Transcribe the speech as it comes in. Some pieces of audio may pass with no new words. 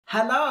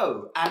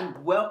Hello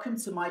and welcome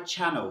to my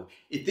channel.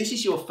 If this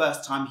is your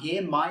first time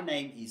here, my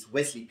name is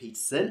Wesley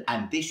Peterson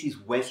and this is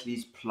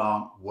Wesley's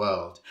Plant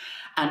World.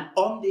 And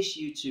on this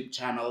YouTube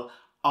channel,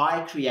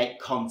 I create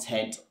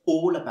content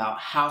all about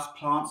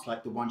houseplants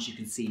like the ones you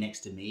can see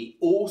next to me,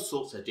 all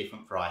sorts of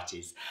different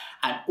varieties,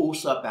 and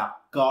also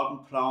about garden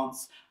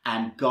plants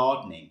and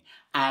gardening.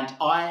 And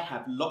I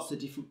have lots of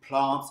different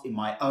plants in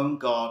my own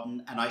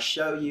garden, and I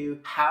show you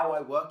how I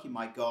work in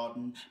my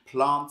garden,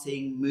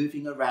 planting,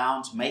 moving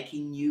around,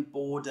 making new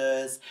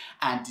borders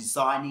and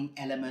designing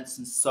elements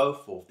and so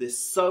forth. There's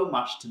so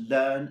much to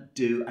learn,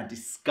 do and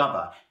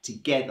discover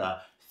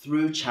together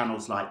through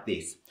channels like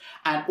this.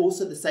 And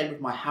also the same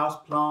with my house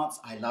plants.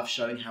 I love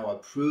showing how I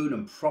prune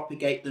and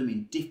propagate them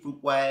in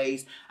different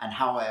ways and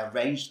how I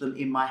arrange them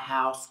in my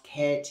house,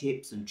 care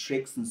tips and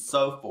tricks and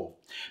so forth.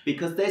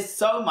 Because there's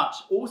so much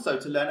also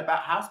to learn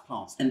about house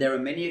plants. And there are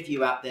many of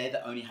you out there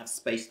that only have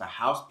space for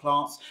house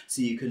plants,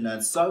 so you can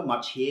learn so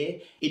much here.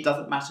 It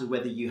doesn't matter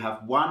whether you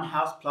have one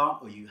house plant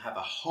or you have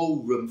a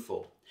whole room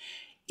full.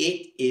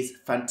 It is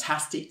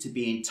fantastic to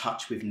be in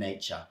touch with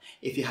nature.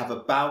 If you have a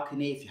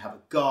balcony, if you have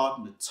a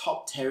garden, a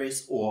top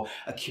terrace or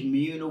a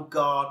communal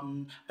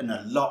garden, an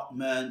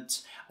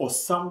allotment or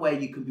somewhere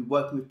you can be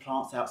working with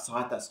plants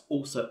outside, that's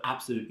also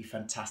absolutely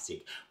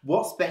fantastic.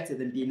 What's better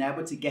than being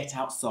able to get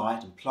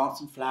outside and plant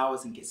some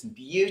flowers and get some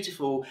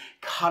beautiful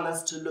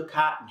colours to look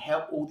at and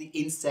help all the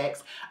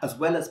insects, as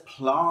well as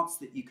plants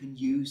that you can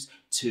use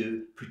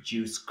to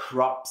produce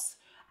crops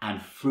and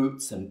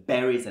fruits and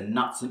berries and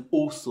nuts and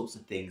all sorts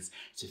of things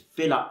to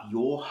fill up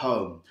your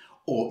home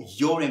or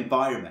your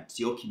environment,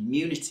 your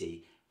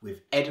community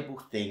with edible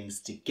things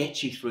to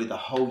get you through the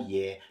whole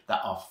year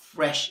that are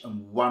fresh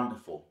and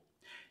wonderful.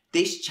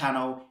 This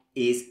channel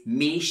is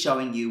me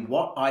showing you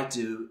what I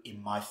do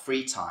in my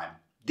free time.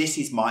 This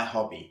is my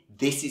hobby.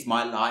 This is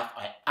my life.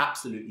 I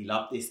absolutely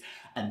love this.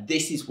 And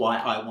this is why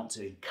I want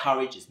to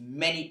encourage as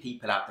many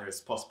people out there as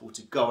possible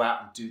to go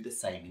out and do the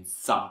same in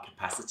some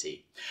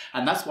capacity.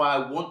 And that's why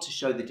I want to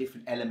show the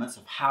different elements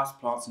of house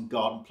plants and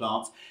garden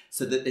plants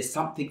so that there's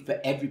something for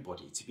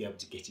everybody to be able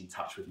to get in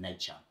touch with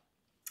nature.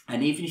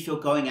 And even if you're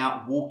going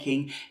out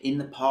walking in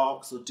the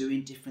parks or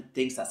doing different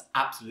things, that's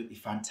absolutely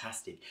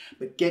fantastic.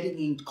 But getting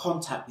in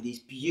contact with these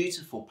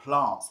beautiful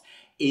plants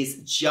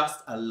is just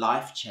a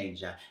life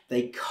changer.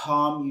 They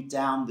calm you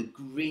down. The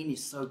green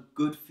is so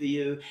good for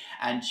you,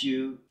 and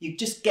you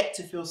just get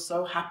to feel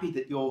so happy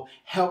that you're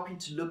helping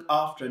to look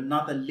after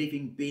another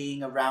living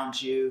being around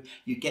you.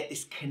 You get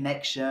this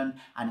connection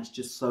and it's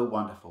just so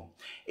wonderful.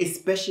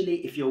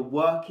 Especially if you're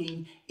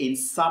working in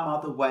some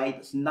other way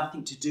that's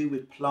nothing to do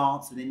with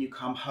plants, and then you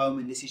come home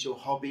and this is your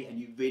hobby and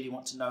you really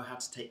want to know how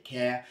to take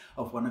care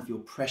of one of your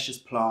precious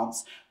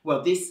plants.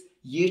 Well, this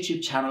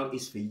YouTube channel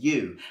is for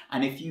you.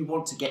 And if you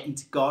want to get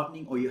into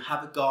gardening, or you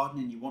have a garden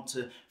and you want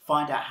to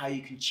find out how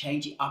you can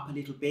change it up a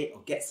little bit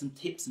or get some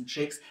tips and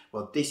tricks,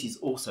 well, this is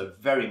also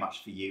very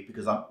much for you,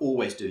 because I'm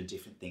always doing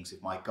different things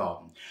with my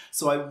garden.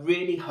 So I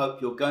really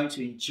hope you're going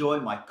to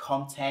enjoy my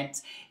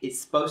content. It's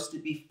supposed to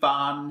be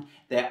fun.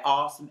 There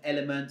are some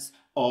elements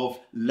of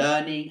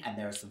learning and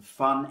there are some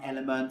fun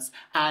elements,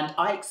 and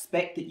I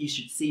expect that you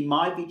should see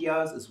my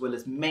videos as well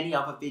as many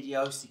other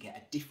videos to get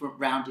a different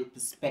rounded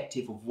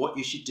perspective of what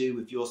you should do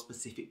with your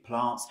specific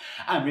plants.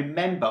 And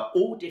remember,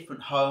 all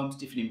different homes,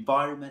 different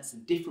environments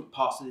and different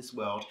parts of this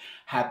world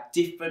have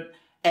different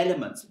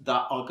elements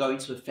that are going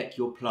to affect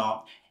your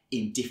plant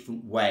in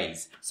different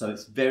ways. So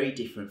it's very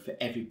different for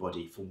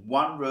everybody, from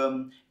one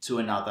room to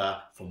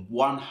another, from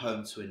one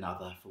home to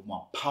another, from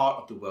one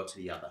part of the world to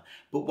the other.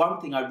 But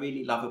one thing I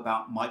really love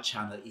about my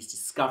channel is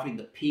discovering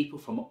that people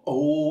from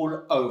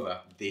all over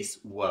this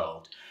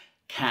world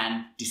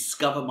can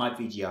discover my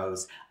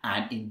videos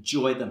and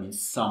enjoy them in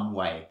some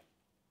way.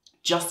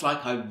 Just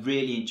like I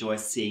really enjoy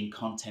seeing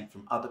content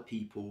from other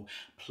people,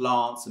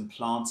 plants and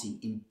planting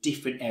in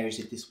different areas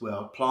of this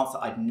world, plants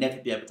that I'd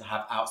never be able to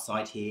have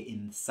outside here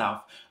in the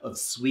south of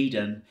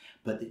Sweden,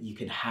 but that you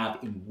can have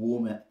in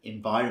warmer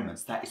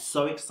environments. That is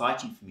so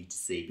exciting for me to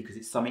see, because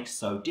it's something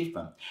so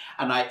different.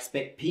 And I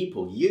expect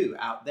people, you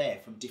out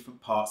there from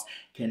different parts,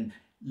 can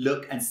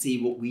look and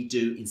see what we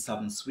do in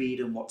southern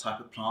Sweden, what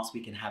type of plants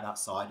we can have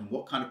outside, and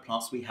what kind of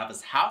plants we have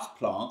as house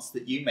plants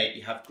that you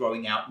maybe have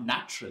growing out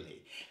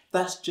naturally.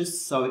 That's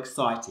just so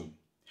exciting.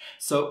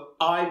 So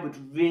I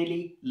would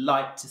really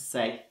like to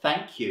say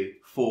thank you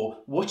for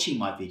watching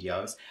my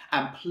videos,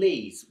 and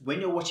please, when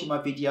you're watching my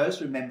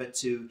videos, remember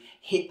to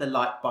hit the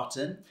like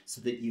button so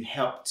that you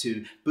help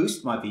to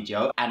boost my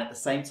video. And at the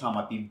same time,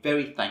 I'd be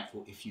very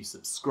thankful if you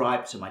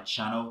subscribe to my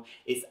channel.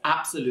 It's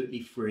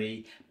absolutely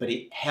free, but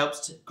it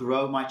helps to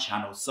grow my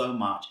channel so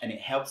much, and it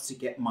helps to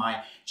get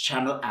my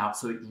channel out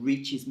so it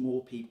reaches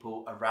more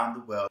people around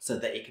the world so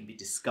that it can be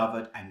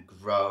discovered and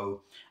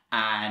grow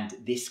and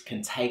this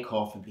can take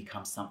off and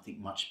become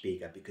something much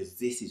bigger, because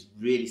this is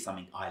really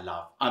something I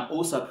love. I'm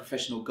also a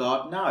professional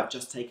gardener. I've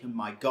just taken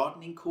my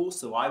gardening course,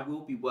 so I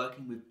will be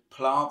working with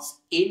plants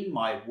in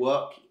my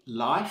work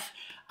life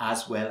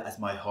as well as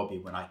my hobby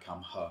when I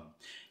come home.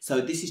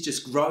 So this is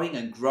just growing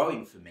and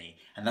growing for me,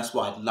 and that's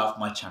why I'd love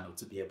my channel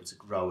to be able to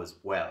grow as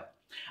well.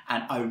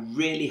 And I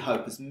really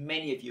hope as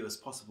many of you as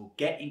possible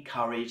get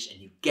encouraged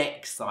and you get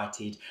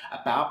excited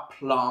about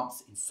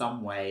plants in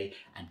some way,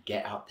 and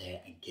get out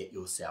there and get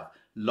yourself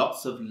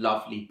lots of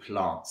lovely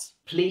plants.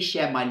 Please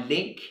share my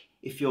link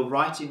if you're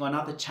writing on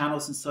other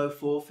channels and so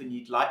forth and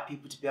you'd like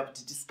people to be able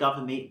to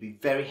discover me. It'd be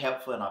very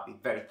helpful, and I'd be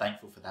very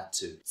thankful for that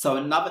too. So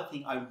another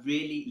thing I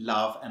really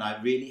love, and I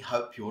really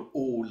hope you'll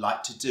all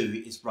like to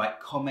do, is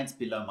write comments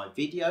below my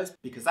videos,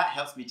 because that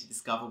helps me to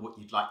discover what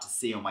you'd like to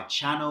see on my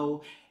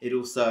channel. It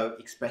also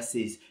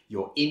expresses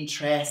your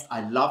interest.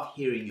 I love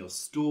hearing your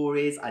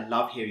stories. I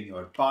love hearing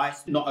your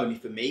advice, not only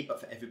for me, but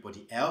for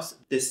everybody else.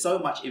 There's so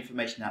much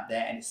information out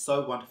there, and it's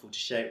so wonderful to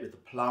share it with the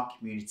plant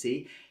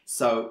community.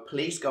 So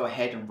please go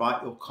ahead and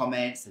write your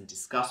comments and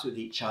discuss with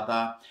each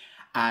other.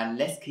 And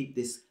let's keep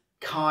this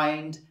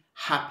kind,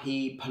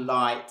 happy,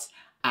 polite,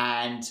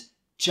 and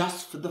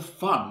just for the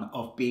fun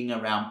of being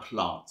around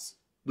plants.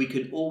 We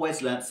can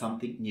always learn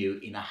something new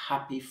in a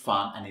happy,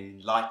 fun, and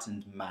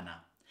enlightened manner.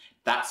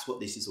 That's what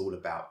this is all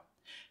about.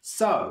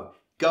 So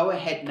go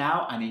ahead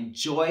now and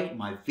enjoy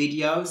my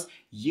videos.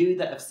 You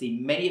that have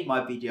seen many of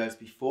my videos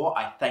before,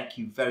 I thank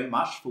you very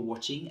much for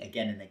watching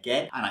again and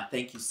again. And I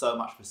thank you so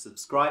much for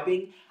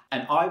subscribing.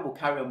 And I will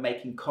carry on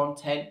making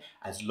content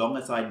as long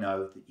as I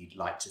know that you'd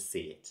like to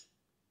see it.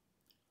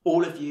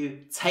 All of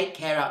you, take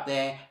care out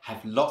there,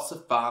 have lots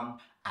of fun,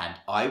 and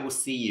I will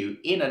see you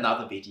in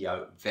another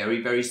video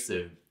very, very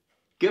soon.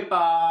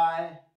 Goodbye.